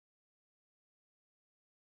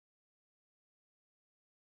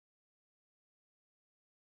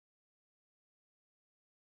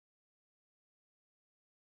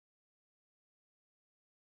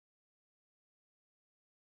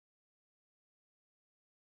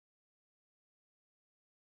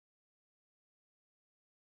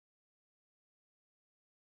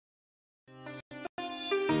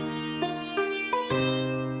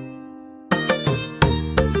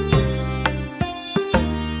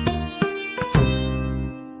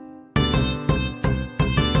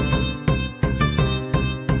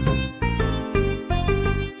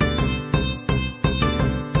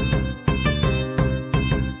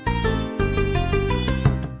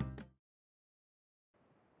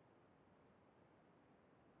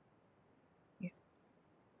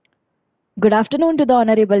Good afternoon to the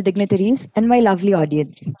honorable dignitaries and my lovely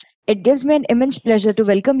audience. It gives me an immense pleasure to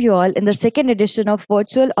welcome you all in the second edition of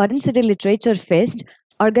Virtual Orange City Literature Fest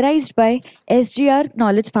organized by SGR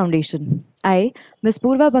Knowledge Foundation. I, Ms.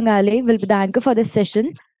 Purva Bangale, will be the anchor for this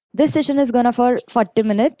session. This session is gonna for 40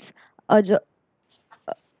 minutes. The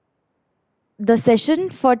session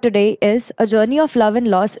for today is A Journey of Love and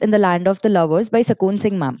Loss in the Land of the Lovers by Sakoon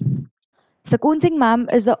Singh ma'am. Sakoon Singh ma'am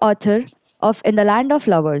is the author of In the Land of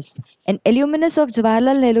Lovers, an alumnus of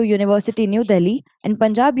Jawaharlal Nehru University, New Delhi and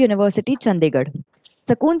Panjab University, Chandigarh.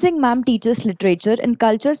 Sakoon Singh ma'am teaches literature and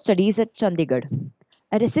culture studies at Chandigarh.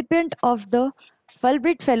 A recipient of the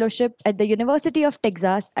Fulbright Fellowship at the University of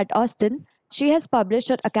Texas at Austin, she has published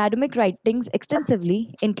her academic writings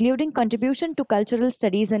extensively, including Contribution to Cultural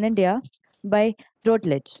Studies in India by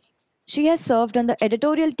Routledge. She has served on the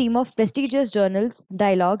editorial team of prestigious journals,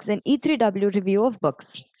 Dialogues, and E3W Review of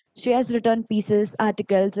Books. She has written pieces,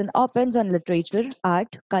 articles, and op-eds on literature,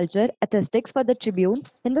 art, culture, aesthetics for the Tribune,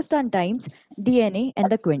 Hindustan Times, DNA,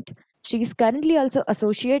 and the Quint. She is currently also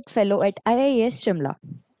Associate Fellow at IIAS Shimla.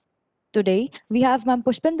 Today, we have Ma'am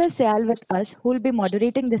Pushpinder Syal with us, who will be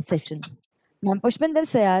moderating this session. Ma'am Pushpinder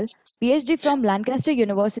Syal, PhD from Lancaster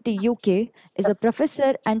University, UK, is a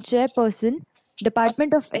professor and chairperson,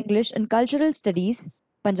 Department of English and Cultural Studies,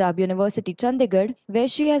 Punjab University, Chandigarh, where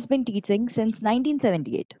she has been teaching since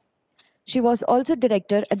 1978. She was also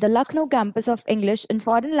director at the Lucknow campus of English and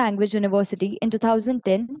Foreign Language University in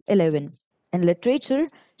 2010-11. In literature,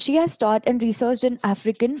 she has taught and researched in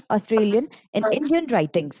African, Australian, and Indian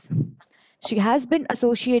writings. She has been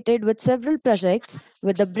associated with several projects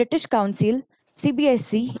with the British Council,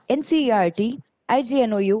 CBSC, NCERT,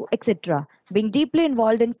 IGNOU, etc., being deeply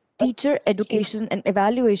involved in teacher education and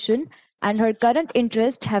evaluation, and her current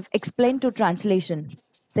interests have explained to translation,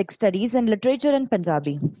 sex studies, and literature in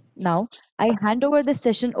Punjabi. Now, I hand over this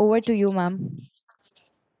session over to you, ma'am.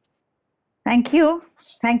 Thank you.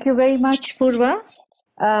 Thank you very much, Purva.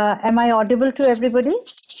 Am I audible to everybody?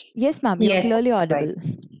 Yes, ma'am, you're clearly audible.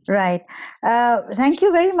 Right. Thank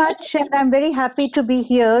you very much. And I'm very happy to be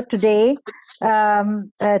here today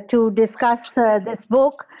to discuss this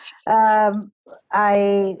book.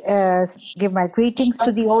 I give my greetings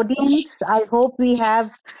to the audience. I hope we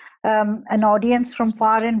have an audience from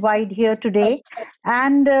far and wide here today.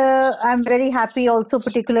 And I'm very happy also,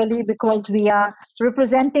 particularly because we are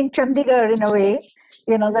representing Chandigarh in a way,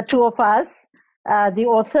 the two of us, the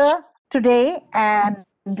author today and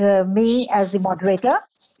me as the moderator.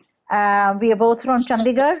 We are both from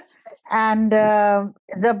Chandigarh, and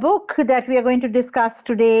the book that we are going to discuss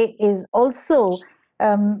today is also,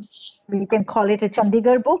 we can call it a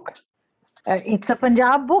Chandigarh book. It's a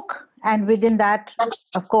Punjab book, and within that,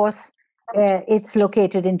 of course, it's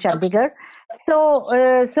located in Chandigarh. So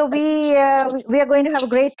we are going to have a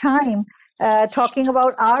great time talking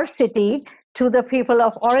about our city to the people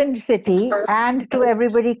of Orange City and to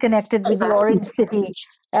everybody connected with the Orange City.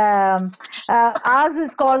 Ours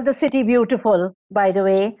is called the City Beautiful, by the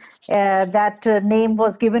way. That name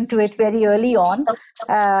was given to it very early on.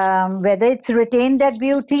 Whether it's retained that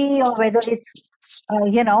beauty or whether it's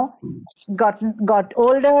got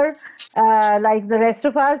older like the rest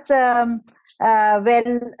of us.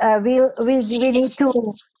 We need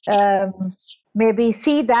to maybe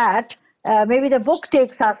see that. Maybe the book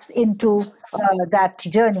takes us into that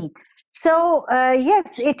journey. So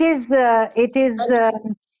yes, it is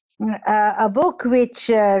a book which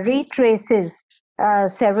retraces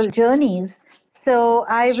several journeys. So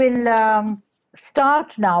I will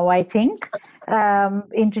start now, I think,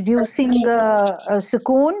 introducing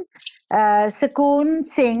Sakoon. Sakoon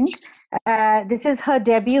Singh, this is her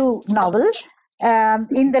debut novel,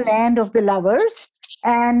 In the Land of the Lovers,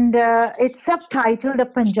 and it's subtitled A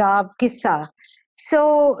Punjab Kissa.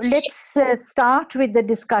 So let's start with the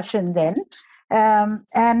discussion then.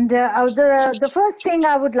 The first thing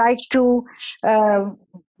I would like to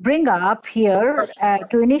bring up here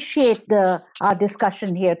to initiate our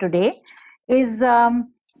discussion here today is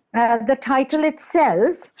the title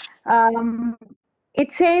itself.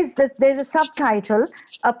 It says that there's a subtitle,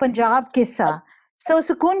 A Punjab Kissa. So,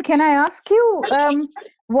 Sakoon, can I ask you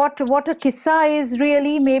what a kissa is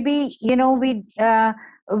really? Maybe,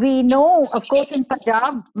 we know, of course, in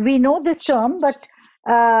Punjab, we know this term, but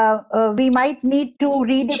we might need to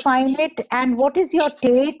redefine it. And what is your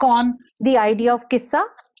take on the idea of kissa?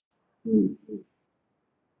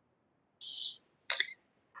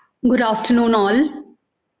 Good afternoon, all.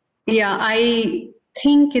 Yeah, I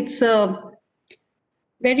think it's a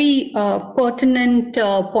very pertinent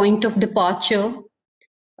point of departure.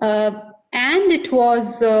 and it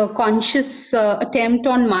was a conscious attempt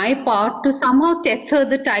on my part to somehow tether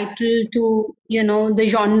the title to, the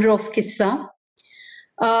genre of kissa.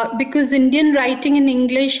 Because Indian writing in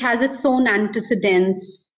English has its own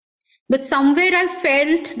antecedents. But somewhere I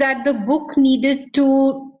felt that the book needed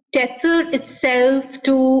to tether itself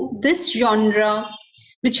to this genre,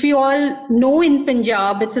 which we all know in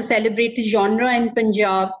Punjab. It's a celebrated genre in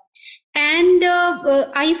Punjab. And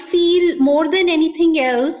I feel more than anything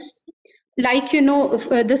else, like,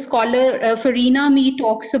 the scholar Farina Me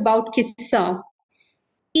talks about kissa,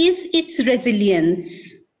 is its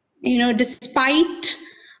resilience. Despite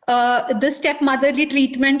the stepmotherly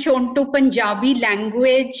treatment shown to Punjabi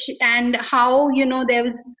language and how, there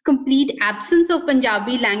was complete absence of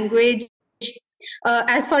Punjabi language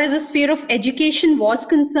as far as the sphere of education was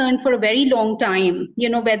concerned for a very long time,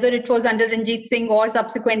 whether it was under Ranjit Singh or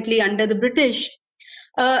subsequently under the British.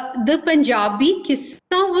 The Punjabi kissa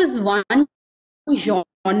was one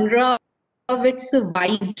genre which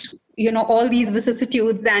survived, all these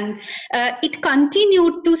vicissitudes, and it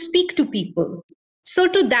continued to speak to people. So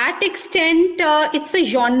to that extent, it's a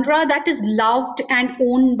genre that is loved and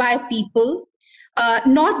owned by people.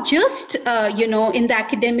 Not just in the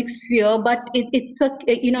academic sphere, but it's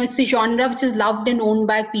a genre which is loved and owned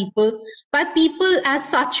by people as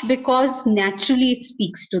such, because naturally it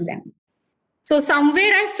speaks to them. So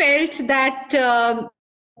somewhere I felt that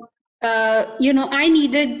I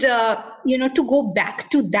needed to go back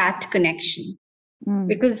to that connection,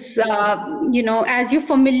 because as you're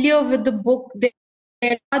familiar with the book,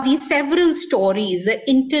 there are these several stories, the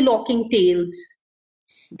interlocking tales.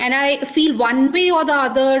 And I feel one way or the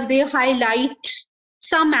other, they highlight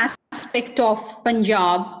some aspect of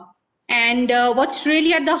Punjab. And what's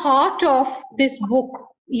really at the heart of this book,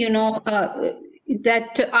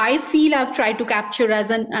 that I feel I've tried to capture as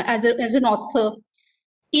an author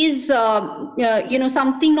is,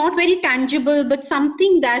 something not very tangible, but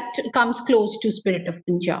something that comes close to spirit of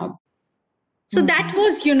Punjab. So that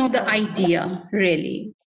was, the idea,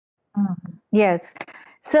 really. Yes.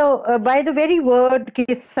 So by the very word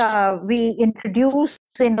kissa, we introduce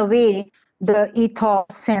in a way the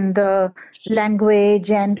ethos and the language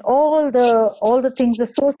and all the things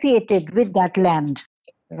associated with that land,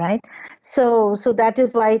 right? So that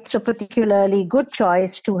is why it's a particularly good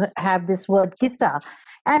choice to have this word kissa.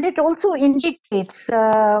 And it also indicates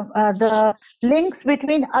the links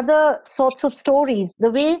between other sorts of stories.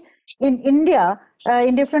 The way in India,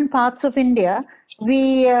 in different parts of India,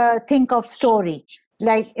 we think of story.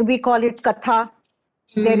 Like we call it katha.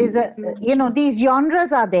 There is a, these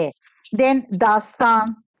genres are there. Then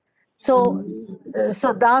dastan. So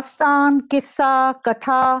dastan, kissa,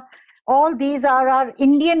 katha, all these are our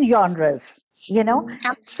Indian genres,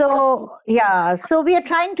 So, yeah, so we are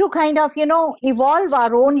trying to kind of, evolve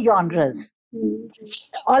our own genres.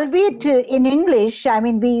 Albeit in English, I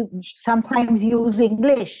mean, we sometimes use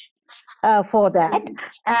English for that,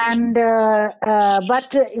 and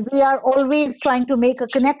but we are always trying to make a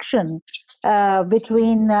connection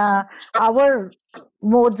between our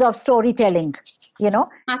modes of storytelling, and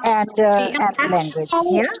language.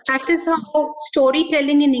 That is how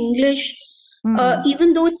storytelling in English,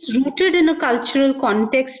 even though it's rooted in a cultural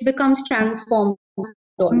context, becomes transformed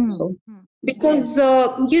also. Because,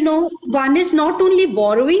 one is not only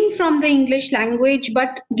borrowing from the English language,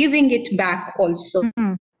 but giving it back also.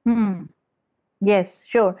 Yes,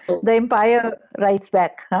 sure. The empire writes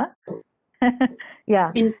back, huh?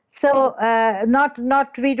 Yeah. So,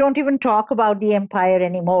 we don't even talk about the empire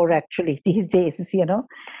anymore, actually, these days,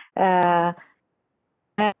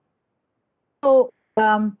 So,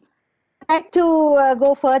 I'd like to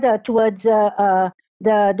go further towards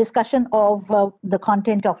the discussion of the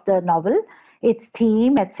content of the novel, its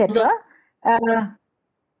theme, etc.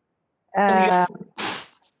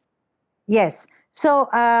 Yes. So,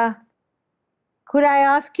 could I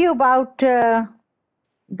ask you about the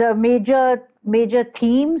major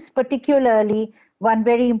themes, particularly one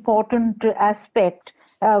very important aspect,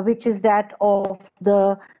 which is that of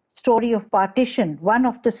the story of partition. One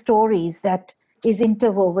of the stories that is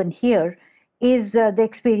interwoven here is the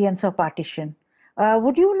experience of partition.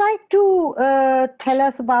 Would you like to tell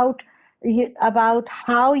us about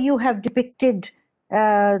how you have depicted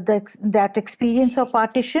that experience of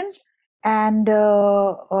partition, and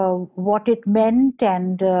what it meant,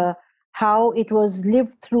 and how it was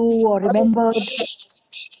lived through or remembered?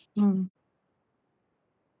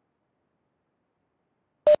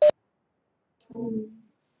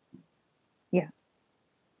 Yeah.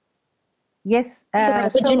 Yes.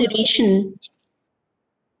 Generation.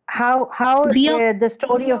 How the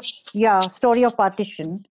story of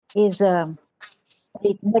partition is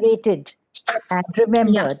narrated and Yeah.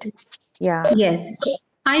 remembered. Yeah. Yes.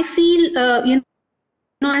 I feel,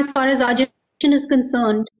 as far as our generation is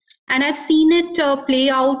concerned, and I've seen it play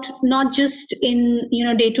out not just in,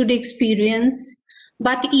 day-to-day experience,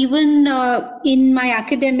 but even in my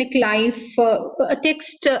academic life, a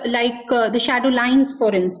text like The Shadow Lines,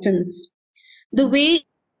 for instance, the way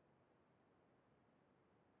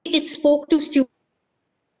it spoke to students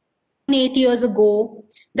 8 years ago,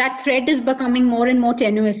 that thread is becoming more and more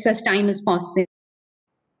tenuous as time is passing.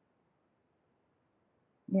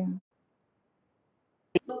 Yeah.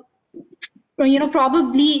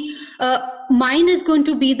 Probably mine is going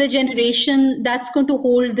to be the generation that's going to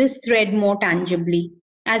hold this thread more tangibly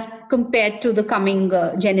as compared to the coming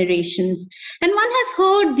generations. And one has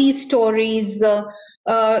heard these stories.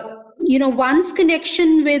 One's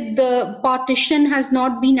connection with the partition has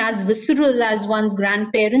not been as visceral as one's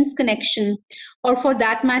grandparents' connection, or for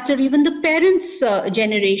that matter, even the parents'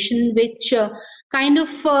 generation, which kind of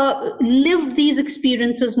lived these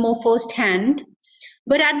experiences more firsthand,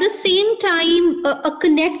 but at the same time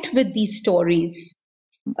connect with these stories.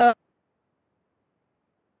 So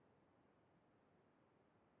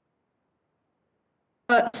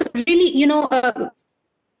really,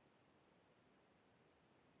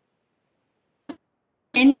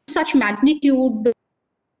 in such magnitude, the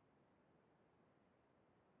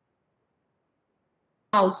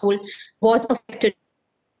household was affected.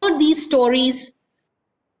 These stories,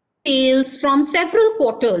 tales from several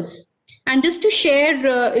quarters. And just to share,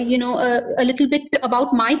 a little bit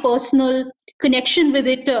about my personal connection with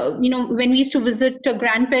it, when we used to visit a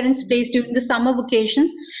grandparents' place during the summer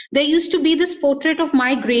vacations, there used to be this portrait of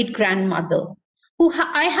my great grandmother, who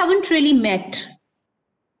I haven't really met.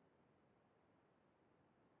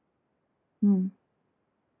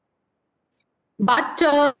 But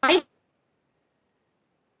I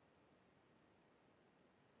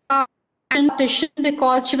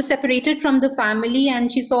because she was separated from the family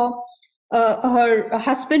and she saw her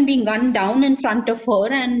husband being gunned down in front of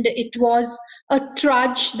her, and it was a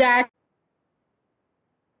trudge that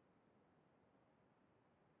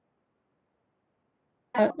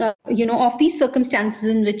of these circumstances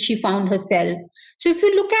in which she found herself. So if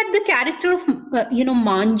you look at the character of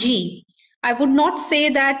Manji, I would not say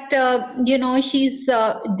that she's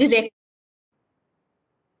direct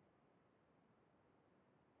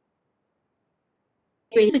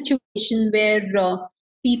situation where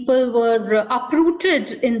people were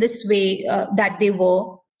uprooted in this way that they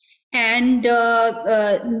were. And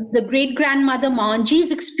the great grandmother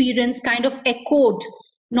Manji's experience kind of echoed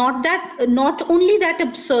not only that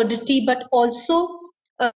absurdity, but also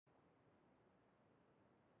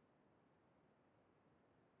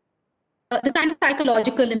the kind of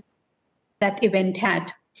psychological impact that event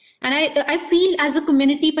had. And I feel as a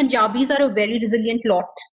community, Punjabis are a very resilient lot,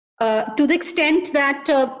 to the extent that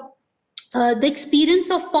the experience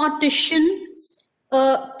of partition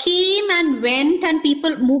came and went, and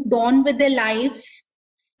people moved on with their lives.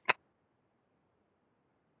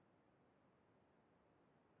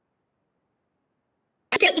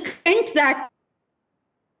 To the extent that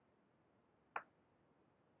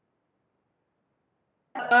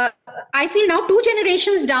I feel now 2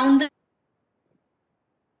 generations down the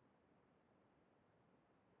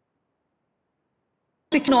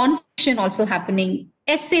non-fiction also happening,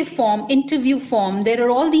 essay form, interview form. There are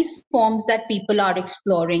all these forms that people are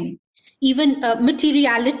exploring, even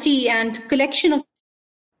materiality and collection of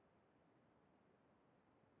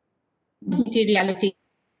materiality.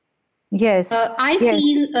 Yes. I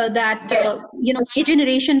feel that my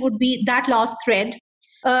generation would be that last thread.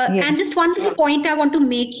 And just one little point I want to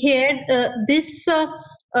make here: this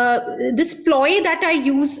ploy that I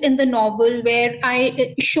use in the novel, where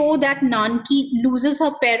I show that Nanki loses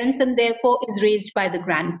her parents and therefore is raised by the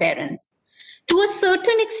grandparents. To a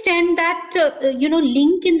certain extent, that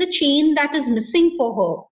link in the chain that is missing for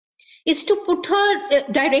her is to put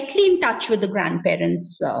her directly in touch with the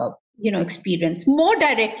grandparents' experience, more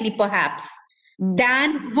directly perhaps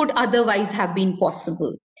than would otherwise have been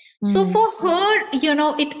possible. So for her,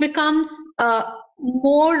 it becomes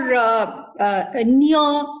more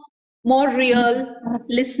near, more real,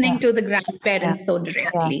 listening to the grandparents so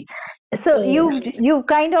directly. So you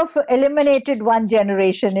kind of eliminated one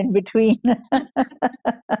generation in between.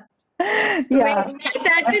 Yeah,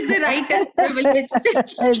 that is the rightest privilege.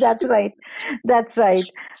 That's right.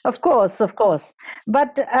 Of course.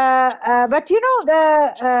 But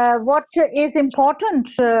what is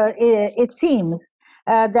important, it seems,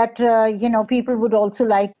 that people would also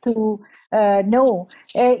like to know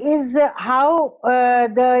is how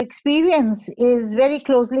the experience is very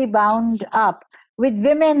closely bound up with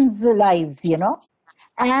women's lives.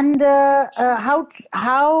 and how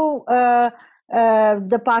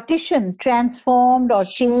the partition transformed or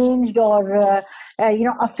changed or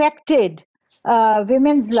affected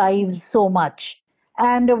women's lives so much,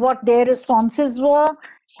 and what their responses were,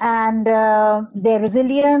 and their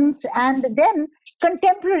resilience, and then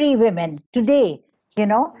contemporary women today,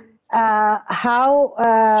 how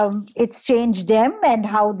it's changed them, and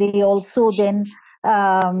how they also then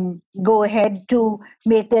go ahead to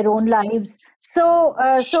make their own lives. So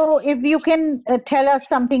if you can tell us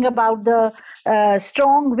something about the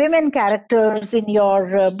strong women characters in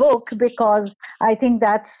your book, because I think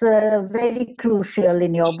that's very crucial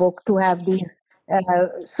in your book to have these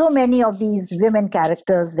so many of these women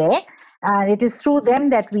characters there, and it is through them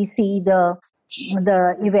that we see the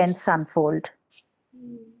events unfold.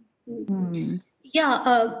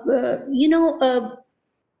 Yeah,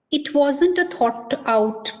 it wasn't a thought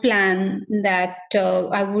out plan that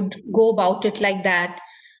I would go about it like that.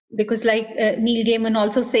 Because, like Neil Gaiman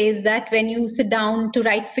also says, that when you sit down to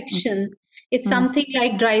write fiction, it's something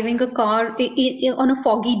like driving a car on a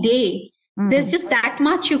foggy day. There's just that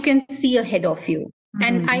much you can see ahead of you.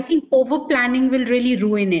 And I think over planning will really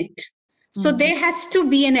ruin it. So there has to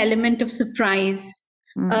be an element of surprise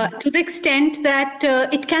to the extent that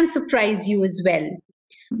it can surprise you as well.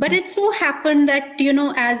 But it so happened that,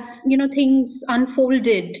 as, things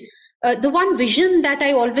unfolded, the one vision that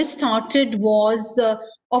I always started was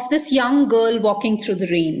of this young girl walking through the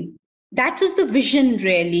rain. That was the vision,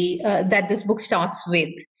 really, that this book starts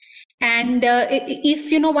with. And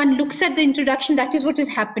if, one looks at the introduction, that is what is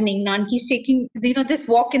happening. Nanki's taking, this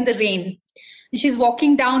walk in the rain. She's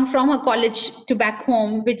walking down from her college to back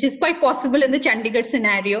home, which is quite possible in the Chandigarh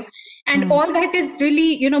scenario. And all that is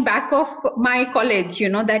really, back of my college,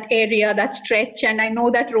 that area, that stretch. And I know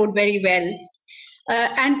that road very well.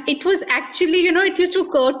 And it was actually, it used to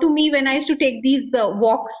occur to me when I used to take these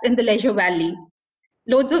walks in the Leisure Valley.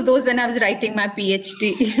 Loads of those when I was writing my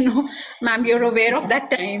PhD, ma'am, you're aware of that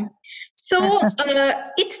time. So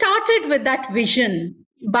it started with that vision.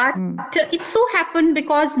 But it so happened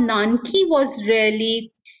because Nanki was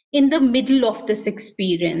really in the middle of this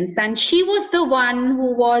experience. And she was the one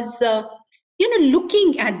who was,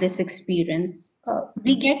 looking at this experience.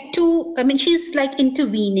 We get to, she's like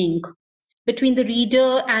intervening between the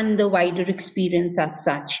reader and the wider experience as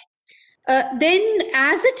such. Then,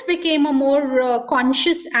 as it became a more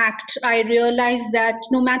conscious act, I realized that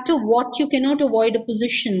no matter what, you cannot avoid a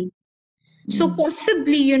position. So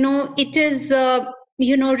possibly, it is,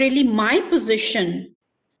 really my position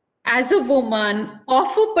as a woman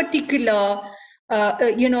of a particular,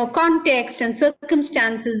 context and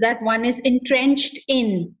circumstances that one is entrenched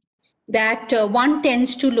in, that one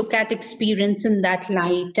tends to look at experience in that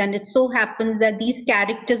light. And it so happens that these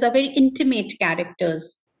characters are very intimate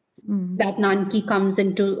characters. That Nanki comes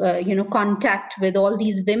into, contact with all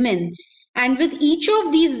these women. And with each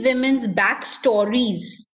of these women's backstories,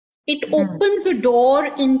 it opens the door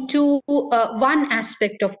into one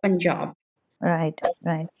aspect of Punjab. Right.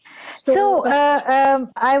 So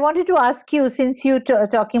I wanted to ask you, since you're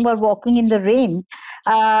talking about walking in the rain,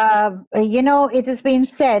 it has been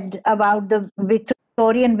said about the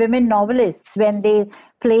Victorian women novelists, when they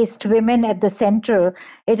placed women at the center,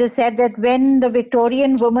 it is said that when the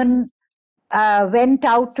Victorian woman went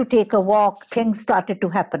out to take a walk, things started to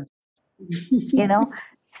happen.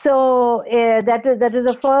 So that is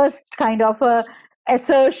the first kind of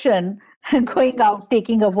assertion, going out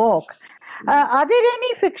taking a walk. Are there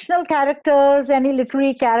any fictional characters, any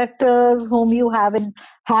literary characters whom you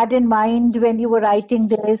had in mind when you were writing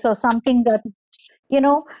this, or something that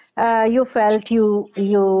you felt you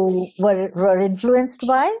were influenced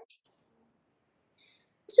by?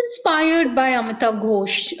 It's inspired by Amitav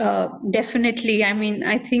Ghosh, definitely.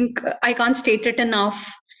 I think I can't state it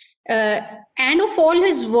enough. And of all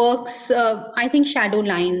his works, I think Shadow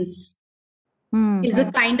Lines is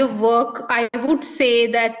a kind of work I would say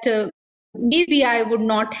that maybe I would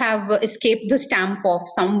not have escaped the stamp of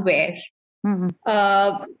somewhere.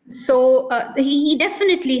 So he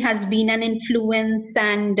definitely has been an influence,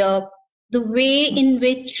 and the way in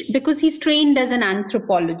which, because he's trained as an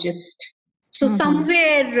anthropologist. So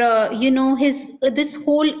somewhere, this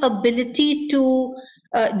whole ability to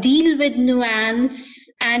deal with nuance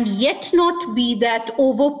and yet not be that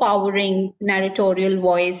overpowering narratorial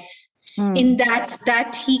voice, in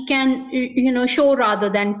that he can, show rather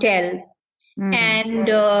than tell. And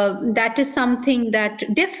that is something that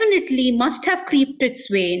definitely must have creeped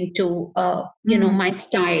its way into, my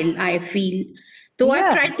style, I feel. Though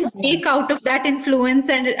I've tried to take out of that influence,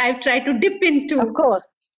 and I've tried to dip into. Of course.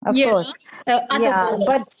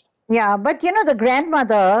 Other Yeah, but the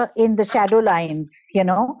grandmother in the shadow lines,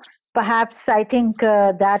 perhaps I think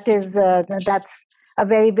that's a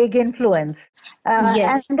very big influence. And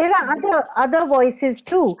Yes. there are other voices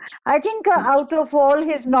too. I think out of all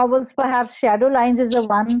his novels, perhaps Shadow Lines is the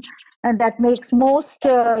one that makes most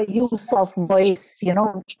use of voice.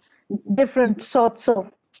 Different sorts of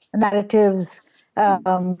narratives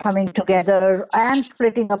coming together and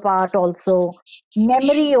splitting apart also.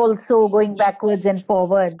 Memory also going backwards and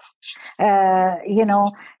forwards.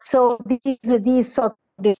 So these sorts of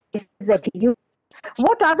devices that he used.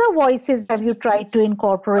 What other voices have you tried to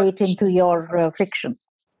incorporate into your fiction,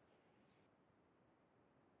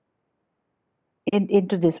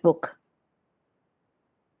 into this book?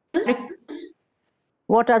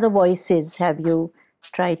 What other voices have you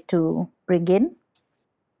tried to bring in?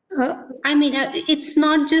 I mean, it's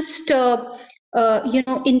not just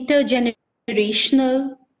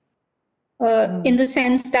intergenerational in the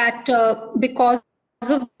sense that because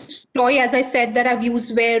of this ploy, as I said, that I've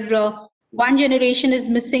used where one generation is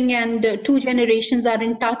missing and two generations are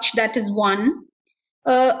in touch. That is one.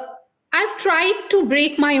 I've tried to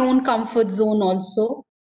break my own comfort zone also.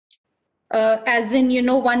 As in,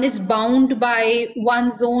 one is bound by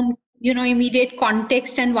one's own, immediate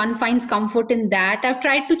context and one finds comfort in that. I've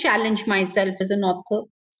tried to challenge myself as an author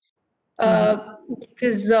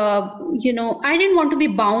because, I didn't want to be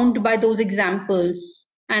bound by those examples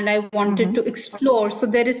and I wanted to explore. So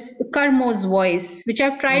there is Karmo's voice, which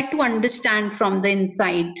I've tried to understand from the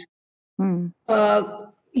inside. You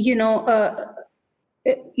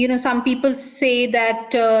know, some people say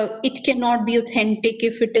that it cannot be authentic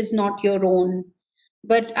if it is not your own.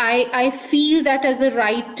 But I feel that as a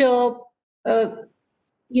writer,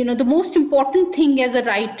 the most important thing as a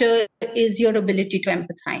writer is your ability to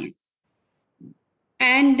empathize.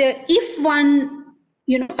 And if one,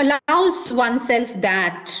 allows oneself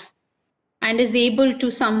that and is able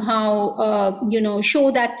to somehow,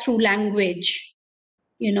 show that through language,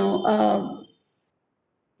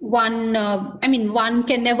 one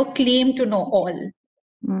can never claim to know all,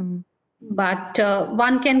 but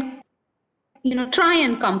one can, try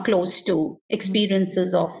and come close to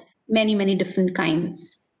experiences of many, many different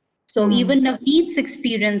kinds. So even Naveed's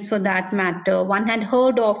experience, for that matter, one had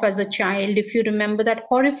heard of as a child. If you remember that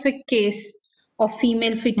horrific case of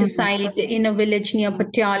female feticide in a village near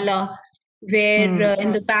Patiala, where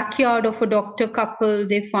in the backyard of a doctor couple,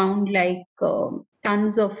 they found like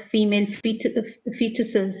tons of female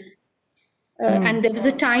fetuses. And there was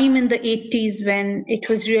a time in the 80s when it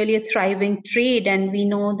was really a thriving trade, and we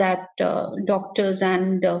know that doctors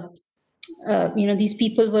and these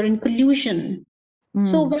people were in collusion.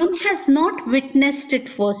 So one has not witnessed it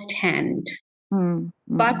firsthand,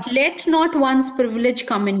 but let not one's privilege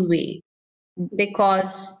come in way,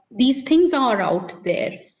 because these things are out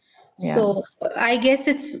there. So I guess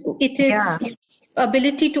it is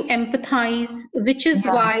ability to empathize, which is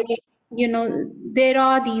why there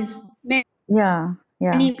are these many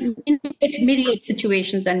myriad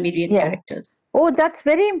situations and myriad characters. Oh, that's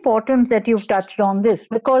very important that you've touched on this,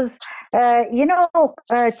 because,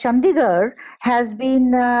 Chandigarh has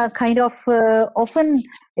been kind of often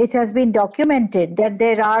it has been documented that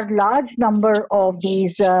there are large number of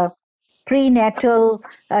these prenatal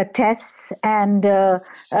tests and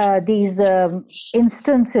these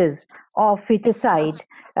instances of feticide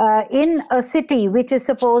in a city which is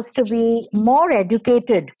supposed to be more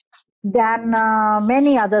educated than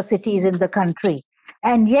many other cities in the country.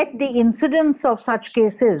 And yet the incidence of such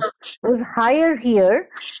cases was higher here.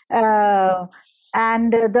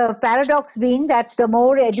 And the paradox being that the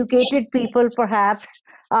more educated people perhaps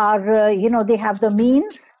are, they have the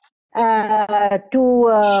means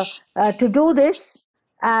to do this,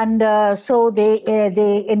 and so they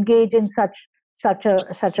engage in such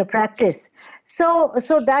a practice. So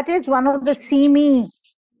that is one of the seamy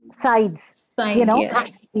sides,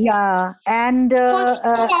 Yes. And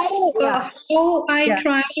how I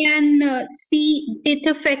try and see it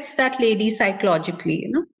affects that lady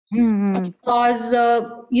psychologically, because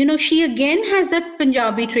she again has that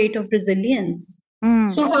Punjabi trait of resilience.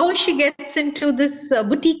 So how she gets into this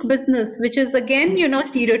boutique business, which is again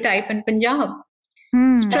stereotype in Punjab.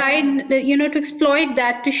 So tried to exploit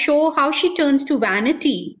that to show how she turns to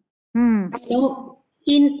vanity.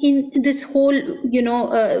 In this whole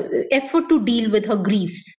effort to deal with her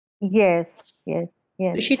grief. Yes. So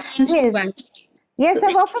she turns to vanity. Yes, So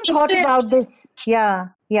I've often thought about this.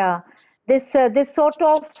 This sort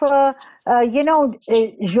of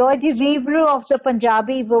joie de vivre of the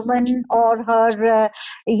Punjabi woman, or her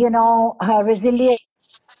her resilience,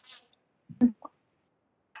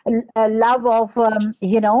 love of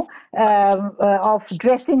of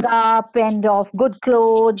dressing up and of good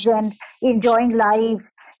clothes and enjoying life,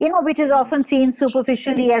 which is often seen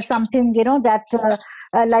superficially as something that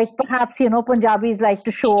like perhaps Punjabis like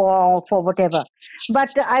to show off or whatever. But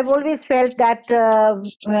I've always felt that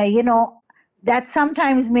that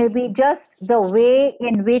sometimes maybe just the way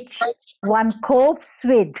in which one copes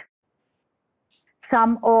with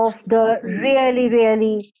some of the really,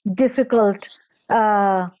 really difficult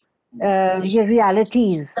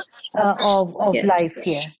realities of Yes. life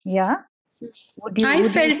here. Yeah, I would you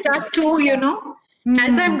felt say? that too, you know.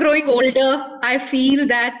 As Mm, I'm growing older, I feel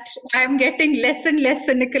that I'm getting less and less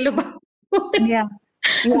cynical about yeah,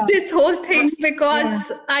 yeah, this whole thing yeah,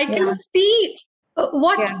 because I can yeah, see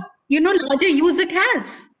what, yeah. larger use it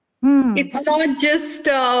has. Hmm. It's not just,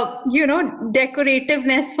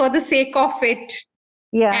 decorativeness for the sake of it.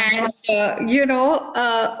 Yeah, And,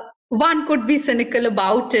 one could be cynical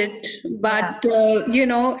about it. yeah. But,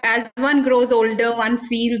 as one grows older, one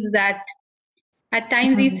feels that at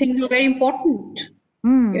times these Hmm. things are very important.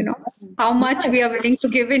 Hmm. How much Yes. we are willing to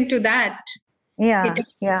give into that. It Yeah, is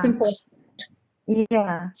yeah, important.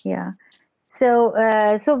 yeah, yeah. So,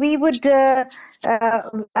 so we would. I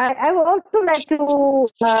would also like to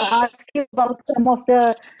ask you about some of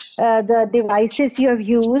the devices you have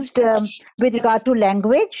used with regard to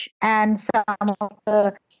language and some of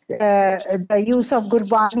the use of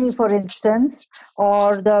Gurbani, for instance,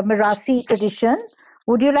 or the Mirasi tradition.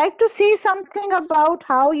 Would you like to say something about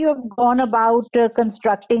how you have gone about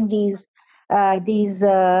constructing these aspects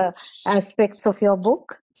of your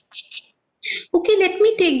book? Okay, let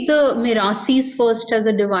me take the Mirasis first as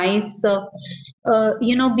a device.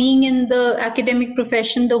 Being in the academic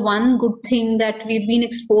profession, the one good thing that we've been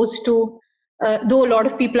exposed to, though a lot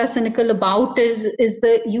of people are cynical about it, is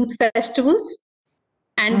the youth festivals.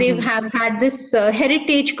 And they Mm-hmm. have had this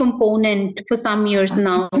heritage component for some years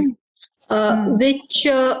now, which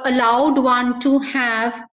allowed one to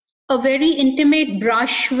have a very intimate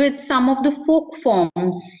brush with some of the folk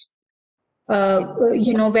forms.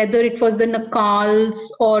 Whether it was the Nakals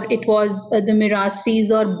or it was the Mirasis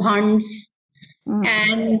or Bhands,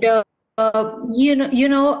 and the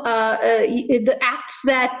acts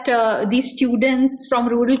that these students from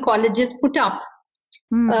rural colleges put up.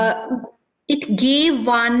 Mm-hmm. Uh, it gave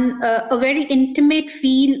one a very intimate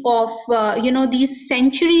feel of these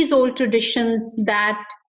centuries old traditions that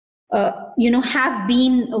have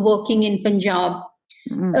been working in Punjab.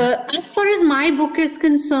 As far as my book is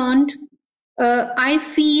concerned, I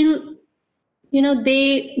feel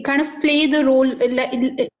they kind of play the role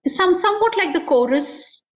somewhat like the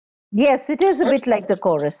chorus. Yes, it is a bit like the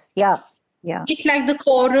chorus. Yeah, yeah. It's like the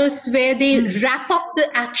chorus where they Mm. wrap up the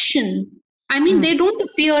action. I mean, Mm. they don't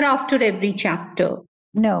appear after every chapter,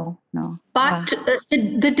 No, no. Yeah. but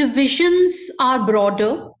the divisions are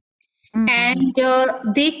broader, Mm. and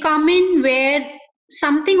they come in where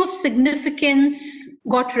something of significance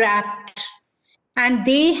got wrapped, and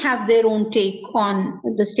they have their own take on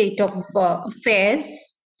the state of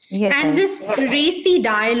affairs. And Yes. this racy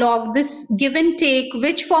dialogue, this give and take,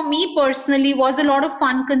 which for me personally was a lot of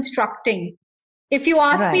fun constructing. If you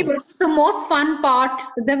ask me Right. what was the most fun part,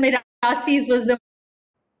 the Mirasis was the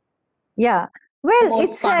Yeah. Well,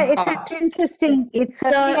 most fun it's an part. interesting. It's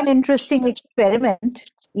certainly So, an interesting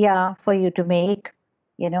experiment. Yeah, for you to make.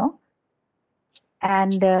 You know,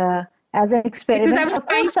 and as an because I experiment, was of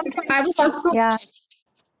trying, course, sometimes. I was also, Yeah.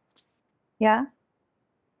 Yeah.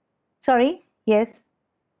 Sorry. Yes.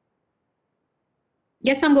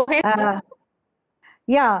 yes, ma'am, go ahead.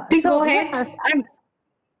 Yeah. Please So go yes, ahead.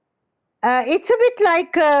 it's a bit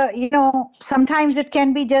like sometimes it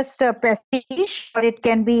can be just a prestige, or it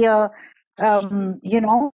can be a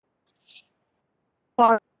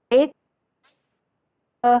for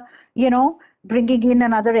bringing in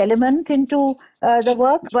another element into the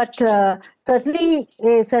work. But certainly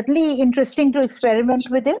interesting to experiment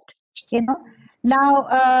with it. Now,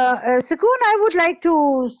 Sakoon, I would like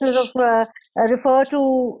to sort of refer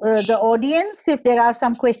to the audience if there are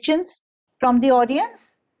some questions from the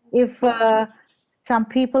audience. If some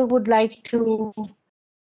people would like to.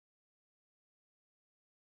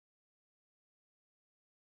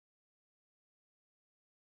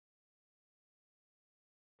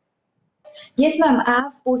 Yes, ma'am. I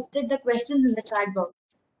have posted the questions in the chat box.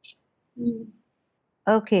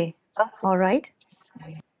 Okay. All right.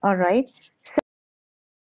 All right.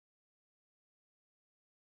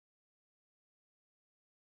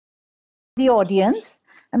 The audience,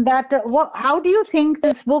 and that how do you think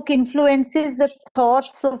this book influences the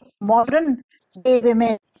thoughts of modern day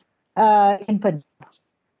women in Punjab,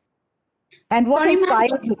 and what Sorry, ma'am.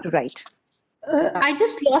 inspired you to write? I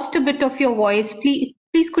just lost a bit of your voice.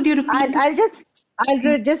 Please could you repeat? I'll just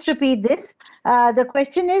repeat this. The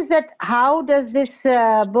question is that how does this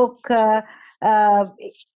book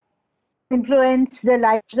influence the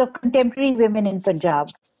lives of contemporary women in Punjab?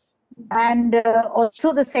 And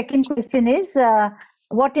also the second question is,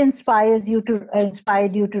 what inspired you to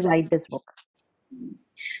write this book?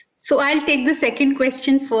 So I'll take the second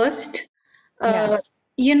question first. Yes.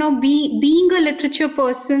 Being a literature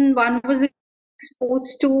person, one was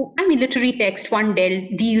exposed to, literary text. One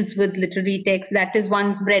deals with literary text. That is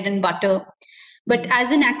one's bread and butter. But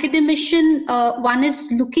as an academician, one is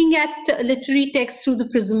looking at literary text through the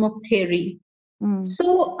prism of theory.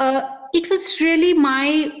 So it was really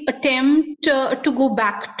my attempt to go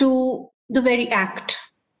back to the very act.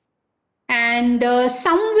 And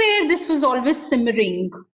somewhere this was always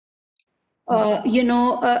simmering,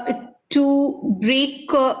 to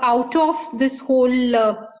break out of this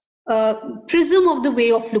whole prism of the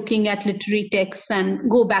way of looking at literary texts and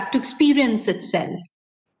go back to experience itself.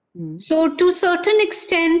 So to a certain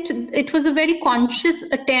extent, it was a very conscious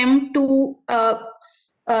attempt to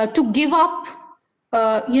give up,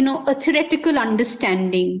 a theoretical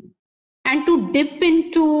understanding and to dip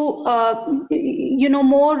into,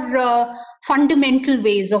 more fundamental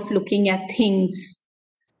ways of looking at things.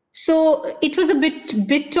 So it was a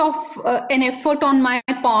bit of an effort on my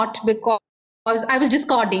part because I was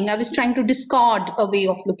discarding. I was trying to discard a way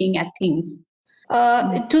of looking at things.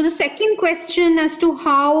 To the second question as to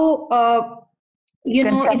how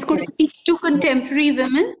it's going to speak to contemporary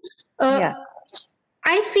women.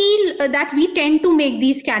 I feel that we tend to make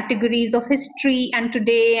these categories of history and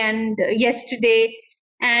today and yesterday.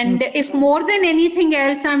 And if more than anything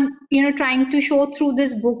else, I'm trying to show through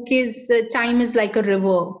this book is time is like a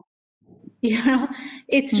river.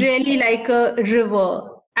 It's really like a river.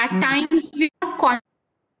 At times we are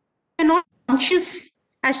not conscious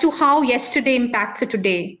as to how yesterday impacts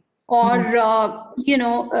today, or we're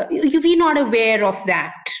not aware of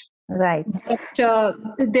that. Right. But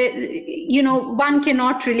one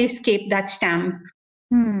cannot really escape that stamp.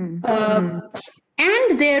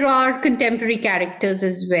 And there are contemporary characters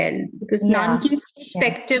as well, because Nanki's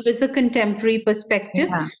perspective is a contemporary perspective.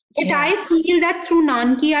 But I feel that through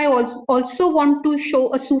Nanki, I also want to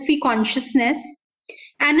show a Sufi consciousness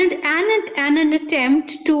and an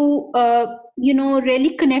attempt to,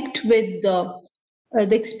 really connect with the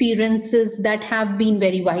experiences that have been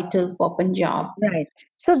very vital for Punjab. Right.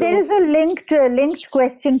 So there is a linked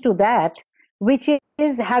question to that, which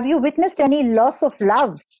is: have you witnessed any loss of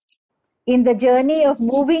love in the journey of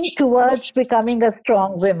moving towards becoming a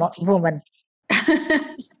strong woman?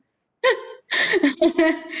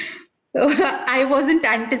 So I wasn't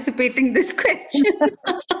anticipating this question.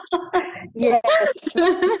 Yes.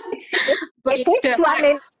 But it takes one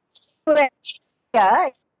into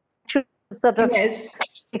sort of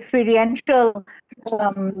experiential,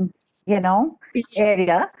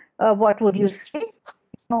 area. What would you say?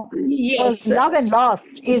 Yes. Love and loss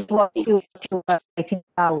is what you are writing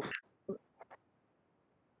about.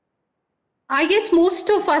 I guess most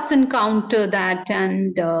of us encounter that,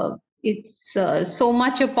 and it's so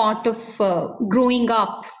much a part of growing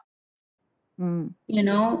up.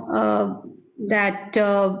 That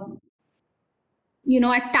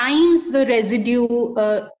at times the residue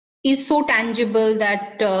is so tangible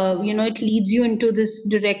that it leads you into this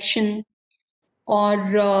direction, or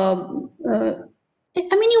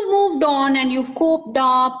you've moved on and you've coped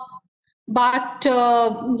up, but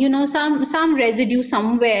some residue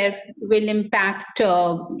somewhere will impact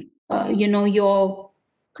your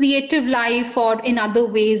creative life, or in other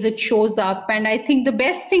ways it shows up. And I think the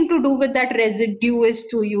best thing to do with that residue is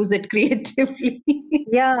to use it creatively.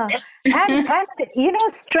 And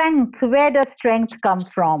strength, where does strength come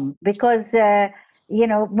from? Because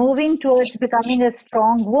moving towards becoming a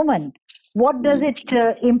strong woman, what does it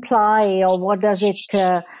imply, or what does it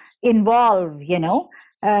involve?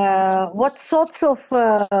 What sorts of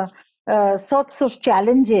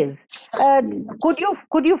challenges? Could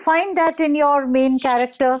you find that in your main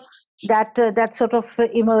character, that sort of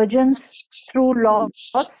emergence through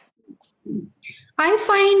loss? I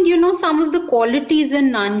find, some of the qualities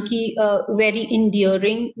in Nanki very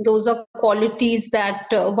endearing. Those are qualities that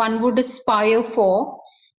one would aspire for,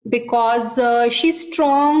 because she's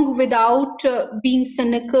strong without being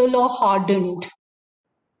cynical or hardened.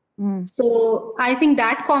 So I think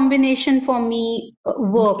that combination for me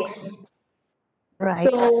works. Right.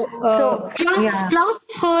 So, plus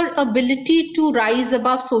her ability to rise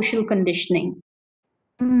above social conditioning.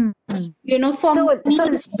 For me,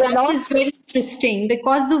 that is very interesting,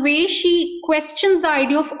 because the way she questions the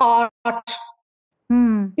idea of art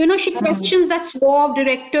She questions that suave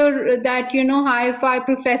director, that, hi-fi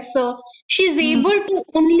professor. She's able to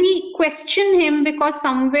only question him because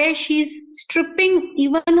somewhere she's stripping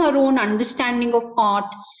even her own understanding of art,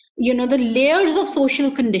 the layers of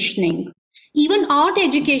social conditioning. Even art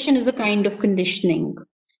education is a kind of conditioning.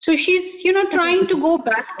 So she's, trying to go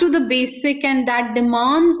back to the basic, and that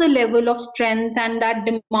demands a level of strength, and that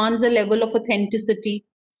demands a level of authenticity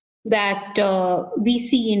that we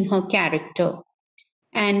see in her character.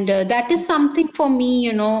 And that is something for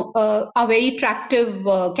me, are very attractive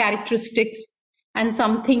characteristics, and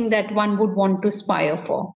something that one would want to aspire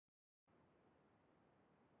for.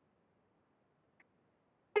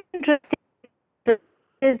 Interesting.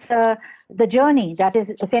 Is the journey, that is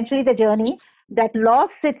essentially the journey, that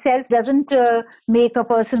loss itself doesn't make a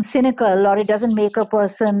person cynical, or it doesn't make a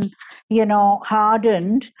person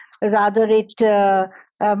hardened. Rather, it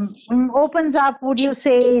opens up, would you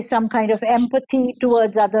say, some kind of empathy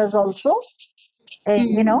towards others also.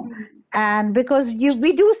 And because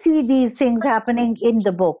we do see these things happening in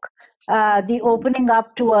the book, the opening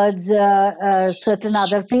up towards certain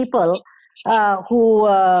other people,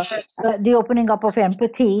 the opening up of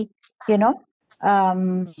empathy,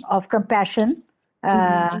 of compassion,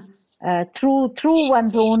 through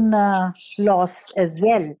one's own loss as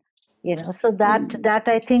well. So that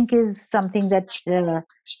I think is something that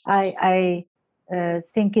I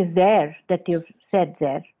think is there, that you've said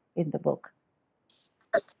there in the book.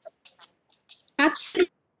 Absolutely,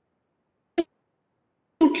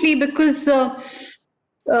 because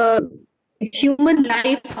human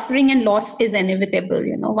life, suffering and loss is inevitable.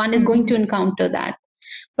 One is going to encounter that,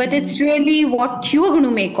 but it's really what you are going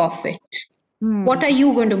to make of it. What are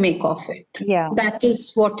you going to make of it? Yeah, that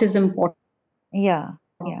is what is important. Yeah,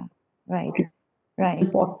 right.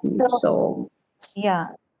 Important. So yeah.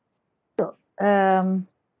 So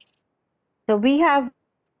we have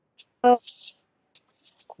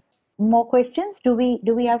more questions. Do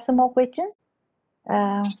we have some more questions?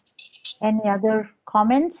 Any other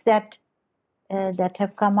comments that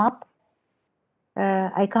have come up?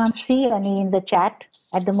 I can't see any in the chat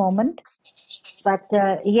at the moment, but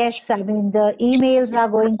yes, I mean the emails are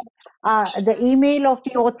going. The email of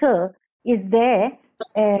the author is there.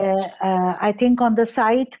 I think on the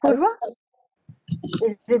site, Purva.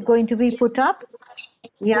 Is it going to be put up?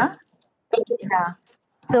 Yeah.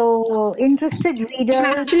 So interested readers. I'm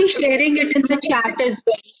actually sharing it in the chat as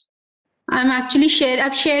well. I've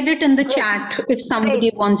shared it in the chat if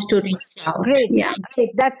somebody wants to reach out. Great.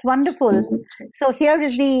 That's wonderful. So here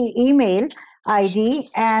is the email ID,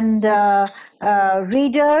 and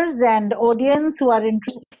readers and audience who are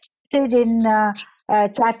interested in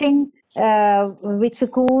chatting with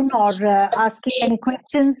Sakoon, or asking any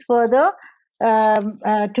questions further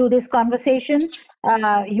to this conversation,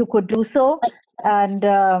 you could do so. And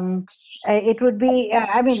it would be,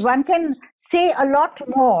 I mean, one can say a lot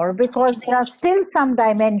more, because there are still some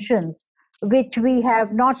dimensions which we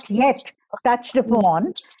have not yet touched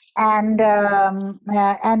upon, and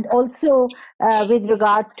also with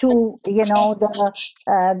regard to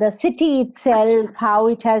the city itself, how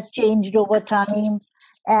it has changed over time,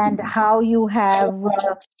 and how you have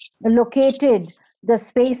located the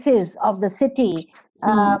spaces of the city,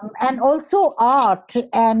 and also art,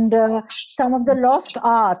 and some of the lost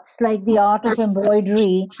arts, like the art of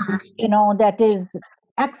embroidery, that is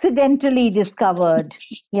accidentally discovered,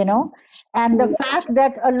 and the fact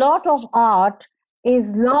that a lot of art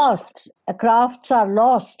is lost, crafts are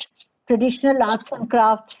lost, traditional arts and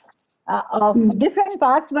crafts of different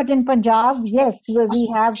parts, but in Punjab, yes, we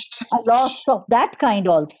have a loss of that kind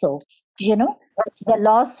also, the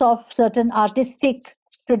loss of certain artistic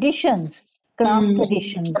traditions, craft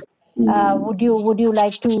traditions. Would you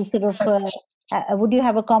like to sort of, would you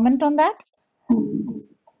have a comment on that?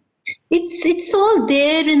 It's all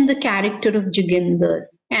there in the character of Joginder,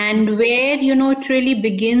 and where it really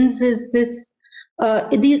begins is this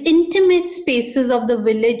these intimate spaces of the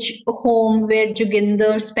village home, where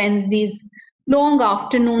Joginder spends these long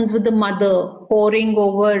afternoons with the mother, poring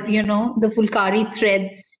over the fulkari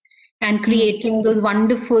threads and creating those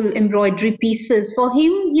wonderful embroidery pieces. For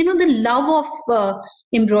him, the love of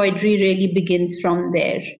embroidery really begins from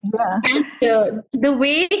there. And the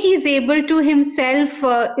way he's able to himself,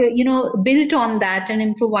 build on that and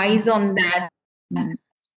improvise on that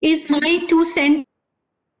is my 2 cents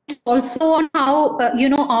also on how,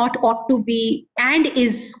 art ought to be and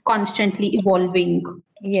is constantly evolving.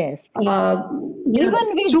 Yes.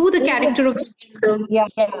 Through the character of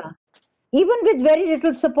the... Even with very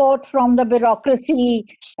little support from the bureaucracy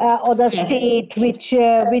or the state, which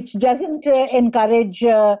doesn't encourage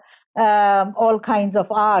all kinds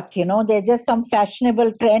of art. They're just some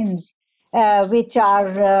fashionable trends which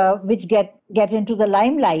get into the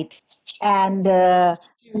limelight, and a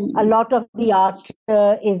lot of the art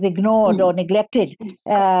is ignored or neglected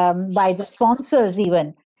by the sponsors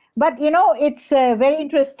even. But it's very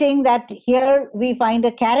interesting that here we find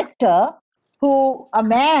a character, a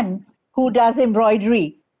man who does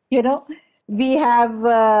embroidery. We have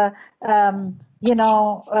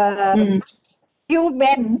few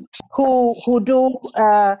men who do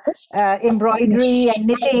embroidery and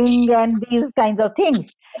knitting and these kinds of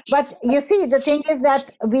things. But you see, the thing is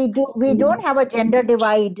that we don't have a gender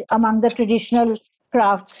divide among the traditional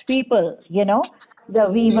crafts people, the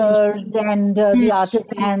weavers and the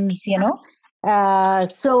artisans,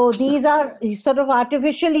 so these are sort of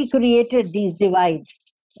artificially created, these divides,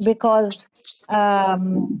 because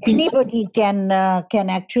anybody can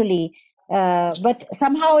actually, but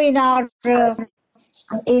somehow in our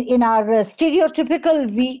stereotypical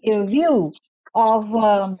view of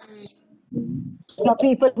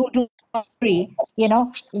people who do embroidery,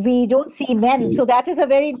 we don't see men. So that is a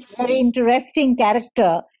very, very interesting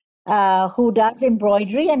character who does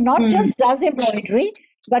embroidery, and not just does embroidery,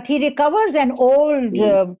 but he recovers an old,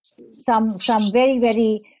 some very,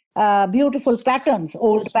 very beautiful patterns,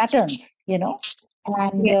 old patterns, and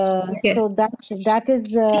Yes. so that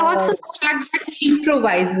is And also the fact that he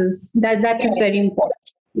improvises, that is very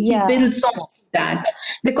important. He Yeah. builds on that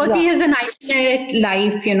because he has an ideal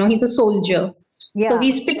life, he's a soldier. So Yeah.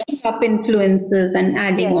 he's picking up influences and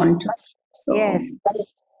adding Yes. on to it. So Yes.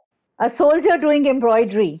 A soldier doing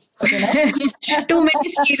embroidery. too many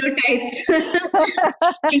stereotypes.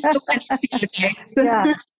 Still too many stereotypes.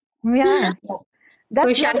 Yeah. Yeah. So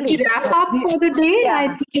That's shall lovely. we wrap up for the day? Yeah. I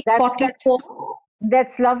think it's That's- 44.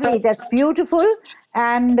 That's lovely. That's beautiful.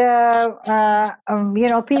 And,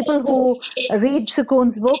 people who read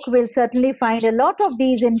Sakoon's book will certainly find a lot of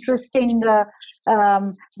these interesting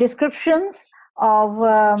descriptions of,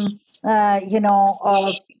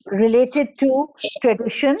 related to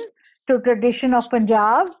tradition of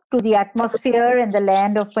Punjab, to the atmosphere and the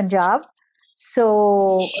land of Punjab.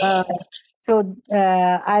 So, I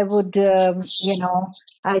would,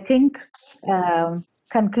 I think,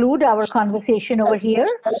 conclude our conversation over here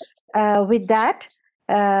with that.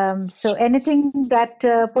 So anything that,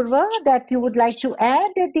 Purva, that you would like to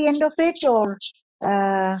add at the end of it, or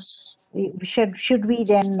should we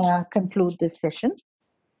then conclude this session?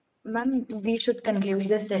 Ma'am, we should conclude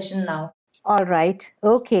this session now. All right.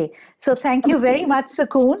 Okay. So thank you very much,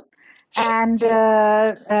 Sakoon. And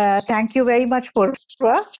thank you very much,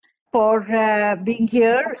 Purva, for being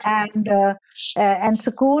here. And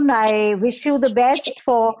Sakoon, I wish you the best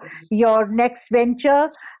for your next venture.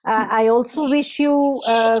 I also wish you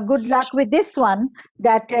good luck with this one,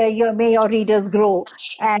 that may your readers grow,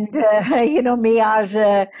 and may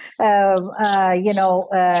our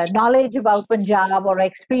knowledge about Punjab or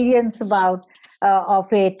experience about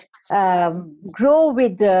of it grow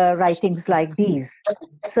with writings like these.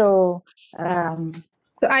 So.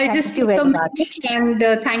 So I'll just take a minute and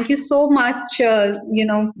thank you so much,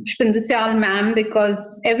 Syal ma'am,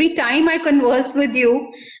 because every time I converse with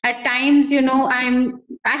you, at times,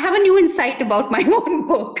 I have a new insight about my own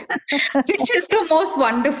book, which is the most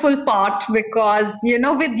wonderful part, because,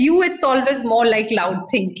 with you, it's always more like loud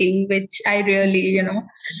thinking, which I really,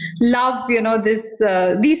 love,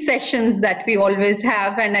 these sessions that we always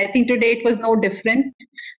have. And I think today it was no different.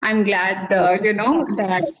 I'm glad, that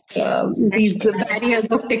these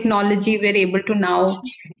barriers of technology, we're able to now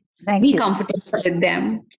be comfortable with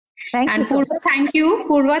them. And Purva, thank you.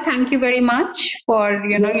 Purva, thank you very much for,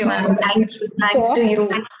 Thanks to you.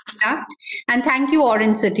 And thank you,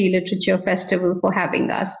 Orange City Literature Festival, for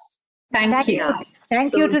having us. Thank you.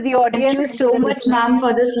 Thank you to the audience. Thank you so much, ma'am,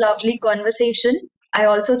 for this lovely conversation. I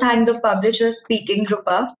also thank the publisher speaking,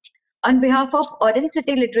 Rupa. On behalf of Orange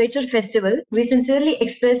City Literature Festival, we sincerely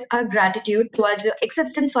express our gratitude towards your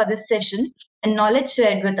acceptance for this session and knowledge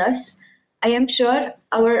shared with us. I am sure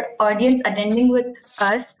our audience attending with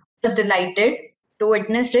us was delighted to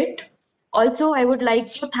witness it. Also, I would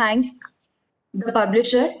like to thank the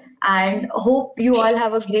publisher and hope you all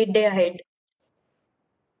have a great day ahead.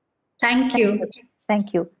 Thank you.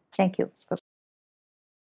 Thank you. Thank you.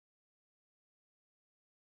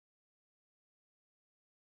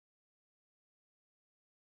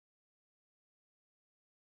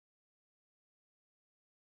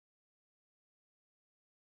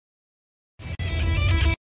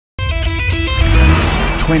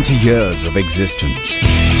 20 years of existence.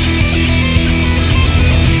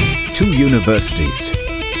 2 universities.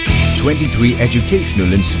 23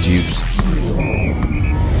 educational institutes.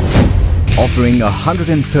 offering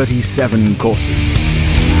 137 courses.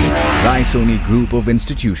 Raisoni Group of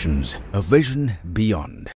Institutions, a vision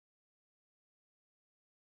beyond.